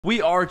We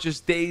are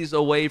just days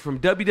away from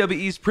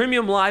WWE's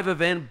premium live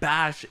event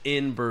Bash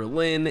in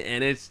Berlin,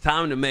 and it's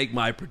time to make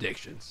my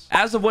predictions.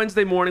 As of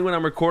Wednesday morning when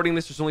I'm recording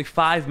this, there's only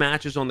 5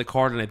 matches on the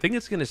card, and I think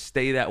it's going to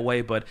stay that way,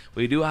 but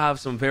we do have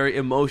some very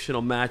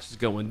emotional matches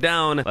going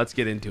down. Let's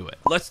get into it.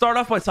 Let's start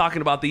off by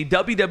talking about the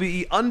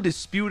WWE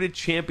Undisputed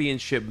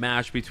Championship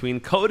match between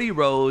Cody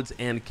Rhodes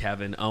and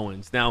Kevin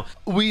Owens. Now,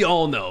 we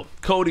all know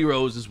Cody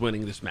Rhodes is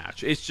winning this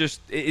match.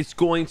 It's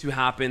going to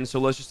happen, so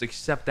let's just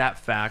accept that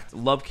fact.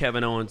 Love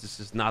Kevin Owens. This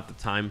is not the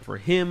time for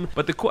him,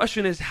 but the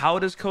question is, how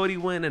does Cody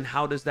win, and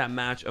how does that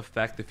match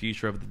affect the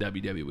future of the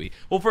WWE?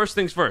 Well, first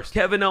things first,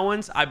 Kevin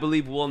Owens, I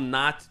believe, will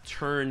not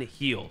turn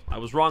heel. I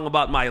was wrong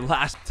about my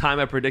last time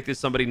I predicted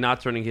somebody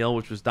not turning heel,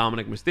 which was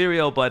Dominik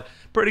Mysterio, but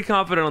pretty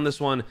confident on this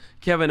one.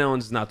 Kevin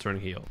Owens is not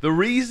turning heel. The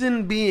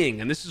reason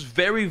being, and this is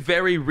very,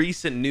 very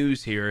recent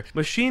news here,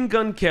 Machine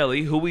Gun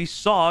Kelly, who we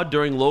saw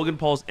during Logan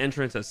Paul's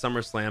entrance at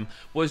SummerSlam,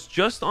 was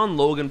just on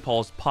Logan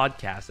Paul's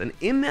podcast, and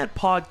in that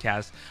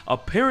podcast,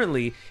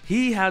 apparently,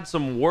 he had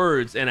some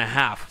words and a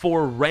half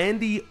for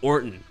Randy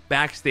Orton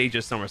backstage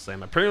at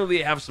SummerSlam. Apparently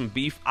they have some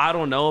beef. I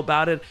don't know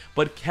about it,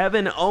 but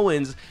Kevin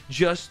Owens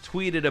just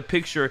tweeted a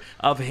picture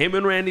of him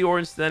and Randy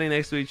Orton standing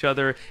next to each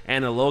other,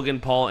 and a Logan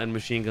Paul and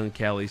Machine Gun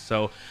Kelly.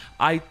 So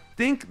I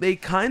think they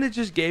kind of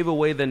just gave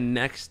away the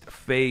next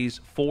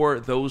phase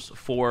for those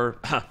four.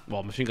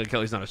 Well, Machine Gun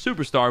Kelly's not a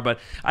superstar, but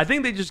I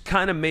think they just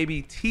kind of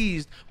maybe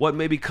teased what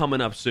may be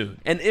coming up soon.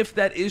 And if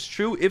that is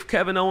true, if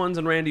Kevin Owens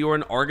and Randy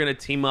Orton are going to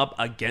team up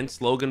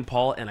against Logan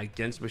Paul and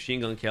against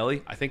Machine Gun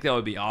Kelly, I think that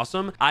would be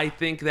awesome. I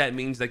think that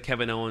means that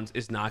Kevin Owens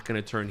is not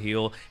going to turn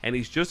heel, and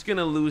he's just going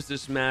to lose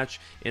this match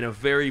in a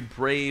very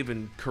brave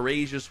and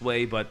courageous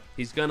way, but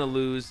he's going to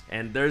lose,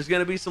 and there's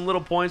going to be some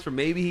little points where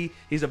maybe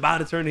he's about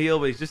to turn heel,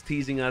 but he's just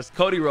teasing us.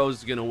 Cody Rhodes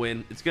is going to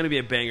win. It's going to be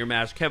a banger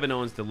match. Kevin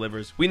Owens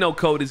delivers. We know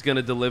Cody's going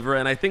to deliver,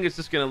 and I think it's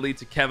just going to lead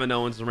to Kevin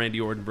Owens and Randy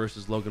Orton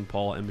versus Logan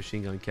Paul and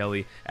Machine Gun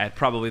Kelly at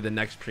probably the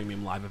next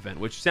premium live event,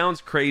 which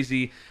sounds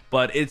crazy,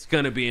 but it's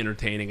going to be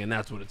entertaining, and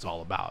that's what it's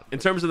all about. In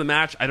terms of the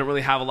match, I don't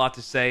really have a lot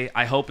to say.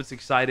 I hope it's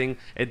exciting.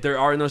 There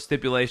are no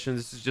stipulations.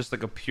 This is just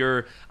like a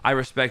pure, I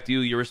respect you,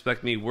 you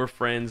respect me, we're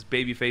friends,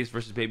 babyface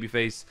versus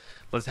babyface.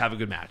 Let's have a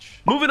good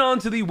match. Moving on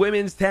to the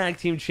Women's Tag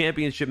Team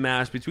Championship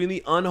match between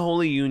the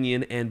Unholy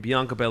Union and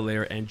Bianca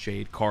Belair and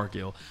Jade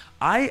Cargill.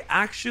 I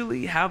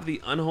actually have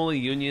the Unholy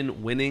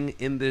Union winning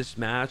in this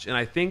match, and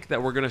I think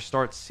that we're going to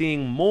start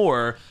seeing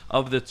more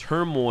of the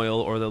turmoil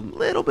or the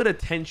little bit of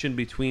tension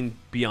between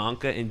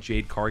Bianca and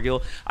Jade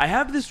Cargill. I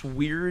have this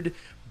weird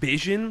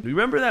vision.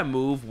 Remember that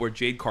move where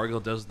Jade Cargill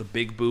does the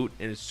big boot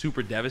and it's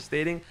super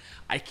devastating?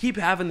 I keep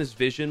having this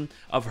vision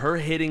of her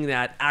hitting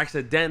that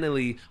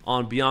accidentally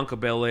on Bianca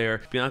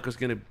Belair. Bianca's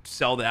going to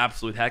sell the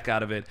absolute heck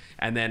out of it,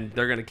 and then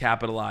they're going to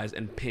capitalize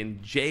and pin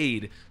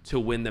Jade to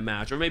win the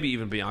match, or maybe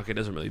even Bianca. It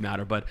doesn't really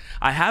matter, but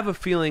I have a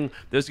feeling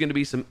there's going to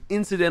be some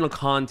incidental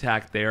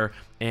contact there,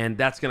 and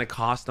that's going to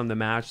cost them the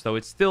match. So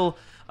it's still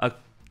a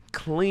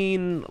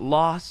clean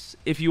loss,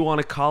 if you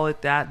want to call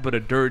it that, but a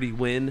dirty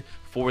win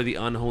for the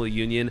Unholy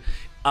Union.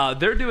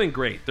 They're doing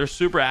great. They're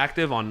super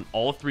active on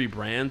all 3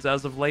 brands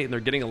as of late, and they're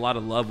getting a lot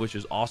of love, which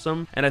is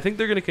awesome. And I think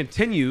they're going to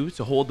continue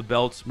to hold the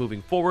belts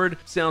moving forward.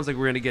 Sounds like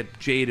we're going to get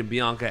Jade and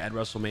Bianca at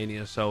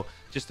WrestleMania, so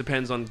just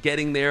depends on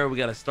getting there. We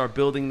got to start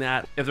building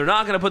that. If they're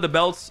not going to put the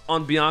belts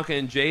on Bianca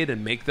and Jade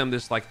and make them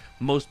this like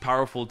most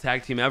powerful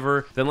tag team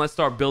ever, then let's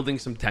start building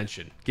some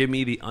tension. Give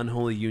me the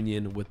Unholy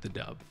Union with the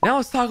dub. Now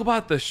let's talk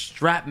about the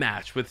strap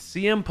match with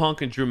CM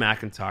Punk and Drew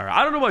McIntyre.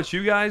 I don't know about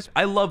you guys,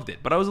 I loved it,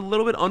 but I was a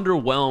little bit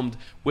underwhelmed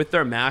with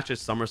their match at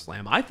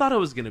SummerSlam. I thought it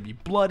was going to be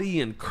bloody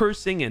and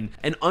cursing and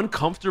an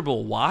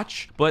uncomfortable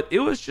watch, but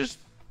it was just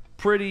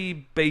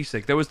pretty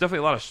basic. There was definitely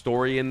a lot of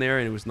story in there,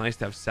 and it was nice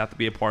to have Seth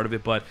be a part of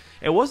it, but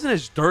it wasn't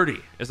as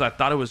dirty as I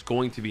thought it was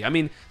going to be. I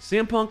mean,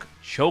 CM Punk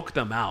choked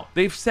them out.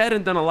 They've said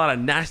and done a lot of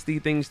nasty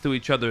things to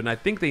each other, and I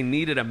think they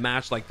needed a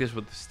match like this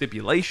with a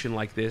stipulation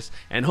like this,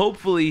 and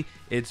hopefully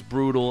it's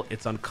brutal,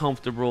 it's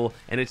uncomfortable,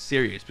 and it's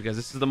serious, because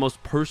this is the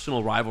most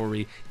personal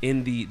rivalry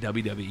in the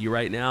WWE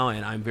right now,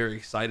 and I'm very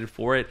excited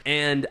for it.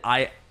 And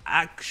I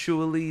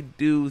actually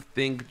do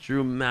think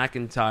Drew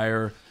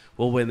McIntyre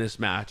will win this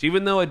match,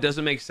 even though it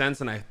doesn't make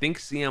sense, and I think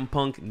CM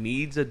Punk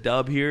needs a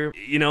dub here.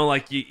 You know,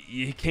 like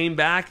you came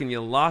back and you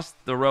lost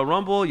the Royal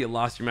Rumble, you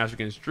lost your match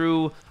against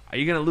Drew. Are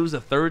you going to lose a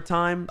 3rd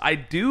time? I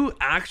do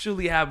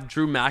actually have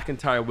Drew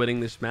McIntyre winning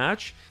this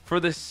match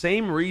for the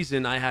same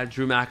reason I had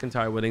Drew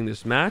McIntyre winning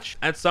this match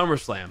at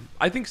SummerSlam.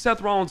 I think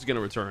Seth Rollins is going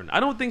to return. I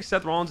don't think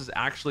Seth Rollins is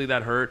actually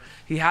that hurt.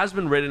 He has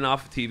been written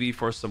off of TV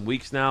for some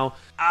weeks now.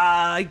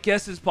 I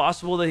guess it's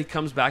possible that he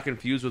comes back and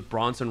feuds with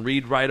Bronson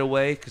Reed right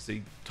away because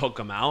they took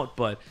him out,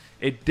 but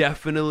it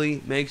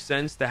definitely makes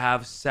sense to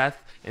have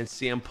Seth and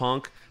CM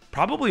Punk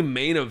probably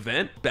main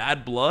event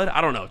Bad Blood.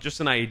 I don't know, just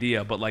an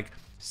idea, but like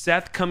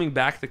Seth coming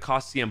back to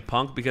cost CM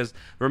Punk, because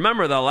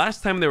remember the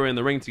last time they were in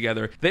the ring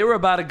together, they were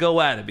about to go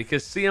at it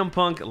because CM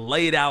Punk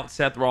laid out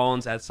Seth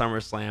Rollins at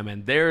SummerSlam,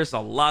 and there's a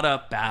lot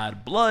of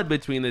bad blood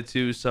between the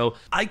two. So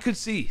I could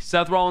see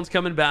Seth Rollins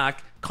coming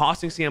back,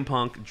 costing CM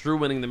Punk, Drew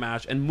winning the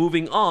match, and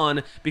moving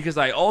on, because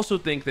I also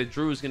think that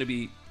Drew is going to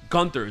be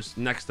Gunther's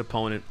next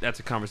opponent. That's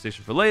a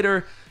conversation for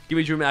later. Give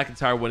me Drew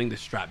McIntyre winning the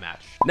strap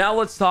match. Now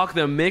let's talk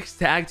the mixed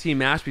tag team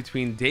match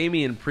between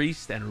Damian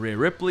Priest and Rhea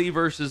Ripley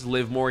versus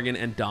Liv Morgan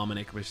and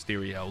Dominik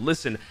Mysterio.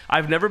 Listen,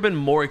 I've never been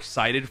more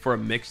excited for a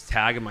mixed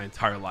tag in my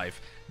entire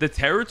life. The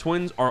Terror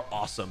Twins are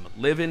awesome.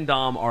 Liv and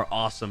Dom are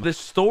awesome. The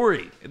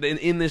story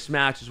in this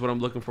match is what I'm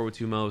looking forward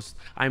to most.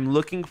 I'm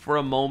looking for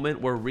a moment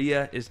where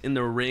Rhea is in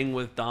the ring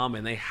with Dom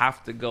and they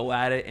have to go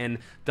at it, and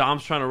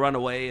Dom's trying to run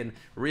away and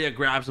Rhea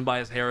grabs him by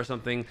his hair or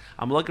something.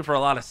 I'm looking for a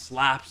lot of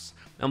slaps.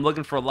 I'm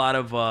looking for a lot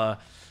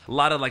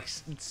of like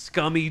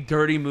scummy,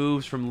 dirty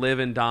moves from Liv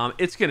and Dom.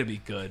 It's going to be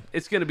good.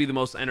 It's going to be the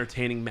most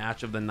entertaining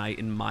match of the night,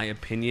 in my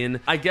opinion.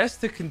 I guess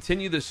to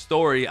continue the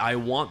story, I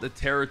want the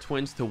Terror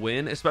Twins to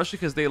win, especially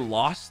because they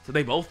lost.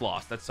 They both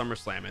lost at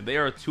SummerSlam, and they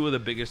are two of the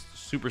biggest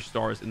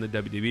superstars in the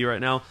WWE right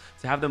now.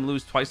 To have them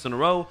lose twice in a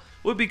row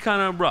would be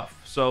kind of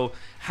rough. So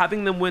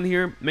having them win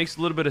here makes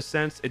a little bit of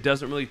sense. It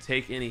doesn't really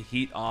take any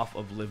heat off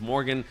of Liv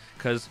Morgan,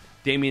 because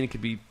Damian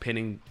could be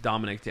pinning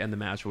Dominik to end the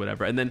match or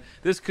whatever. And then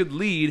this could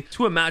lead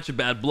to a match of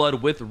bad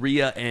blood with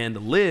Rhea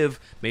and Liv,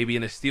 maybe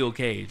in a steel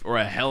cage or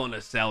a Hell in a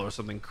Cell or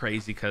something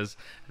crazy, because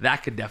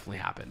that could definitely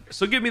happen.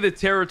 So give me the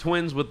Terror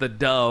Twins with the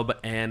dub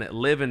and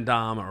Liv and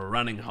Dom are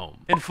running home.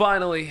 And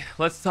finally,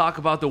 let's talk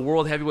about the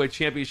World Heavyweight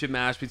Championship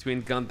match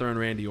between Gunther and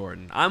Randy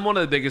Orton. I'm one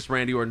of the biggest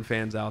Randy Orton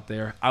fans out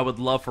there. I would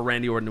love for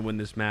Randy Orton to win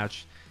this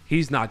match.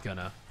 He's not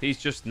gonna. He's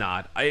just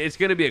not. It's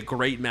gonna be a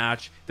great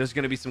match. There's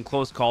gonna be some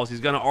close calls. He's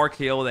gonna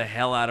RKO the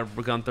hell out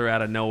of Gunther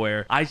out of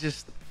nowhere. I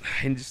just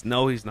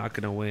know he's not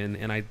gonna win,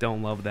 and I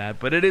don't love that.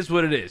 But it is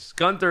what it is.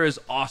 Gunther is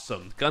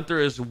awesome. Gunther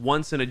is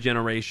once in a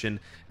generation,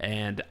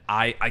 and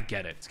I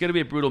get it. It's gonna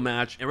be a brutal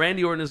match, and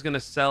Randy Orton is gonna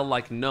sell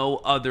like no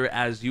other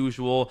as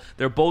usual.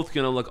 They're both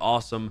gonna look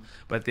awesome,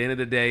 but at the end of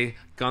the day,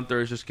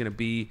 Gunther is just gonna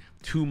be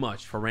too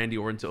much for Randy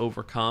Orton to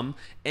overcome.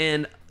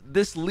 And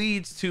this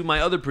leads to my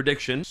other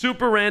prediction.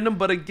 Super random,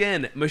 but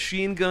again,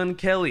 Machine Gun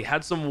Kelly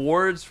had some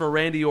words for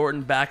Randy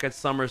Orton back at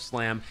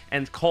SummerSlam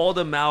and called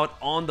him out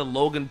on the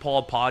Logan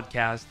Paul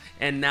podcast.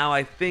 And now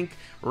I think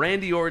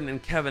Randy Orton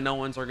and Kevin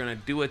Owens are going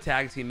to do a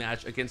tag team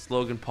match against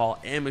Logan Paul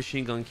and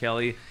Machine Gun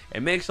Kelly.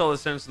 It makes all the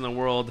sense in the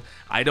world.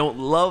 I don't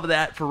love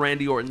that for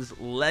Randy Orton's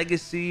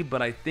legacy,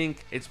 but I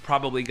think it's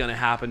probably going to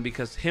happen,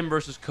 because him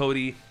versus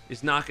Cody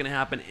is not going to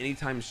happen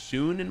anytime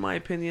soon, in my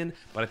opinion.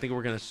 But I think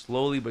we're going to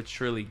slowly but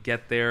surely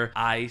get there.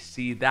 I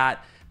see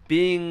that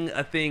being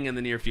a thing in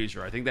the near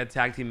future. I think that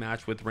tag team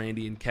match with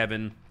Randy and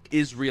Kevin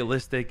is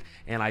realistic,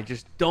 and I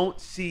just don't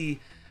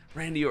see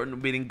Randy Orton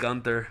beating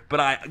Gunther,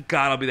 but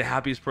God, I'll be the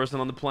happiest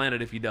person on the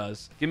planet if he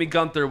does. Give me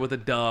Gunther with a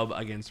dub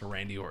against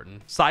Randy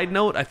Orton. Side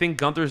note, I think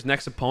Gunther's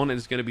next opponent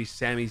is going to be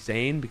Sami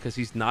Zayn, because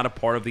he's not a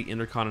part of the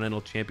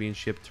Intercontinental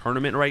Championship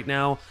tournament right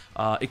now.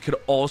 It could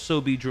also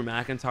be Drew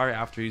McIntyre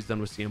after he's done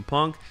with CM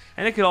Punk,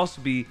 and it could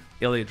also be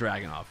Ilya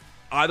Dragunov.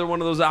 Either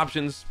one of those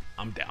options,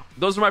 I'm down.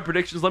 Those are my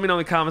predictions. Let me know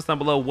in the comments down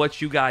below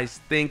what you guys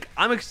think.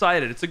 I'm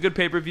excited. It's a good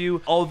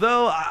pay-per-view,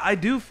 although I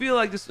do feel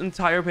like this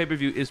entire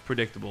pay-per-view is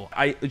predictable.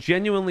 I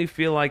genuinely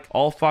feel like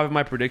all 5 of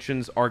my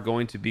predictions are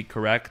going to be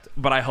correct,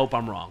 but I hope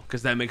I'm wrong,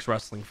 because that makes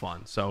wrestling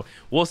fun. So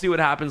we'll see what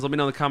happens. Let me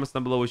know in the comments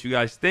down below what you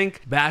guys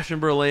think. Bash in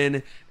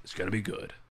Berlin is going to be good.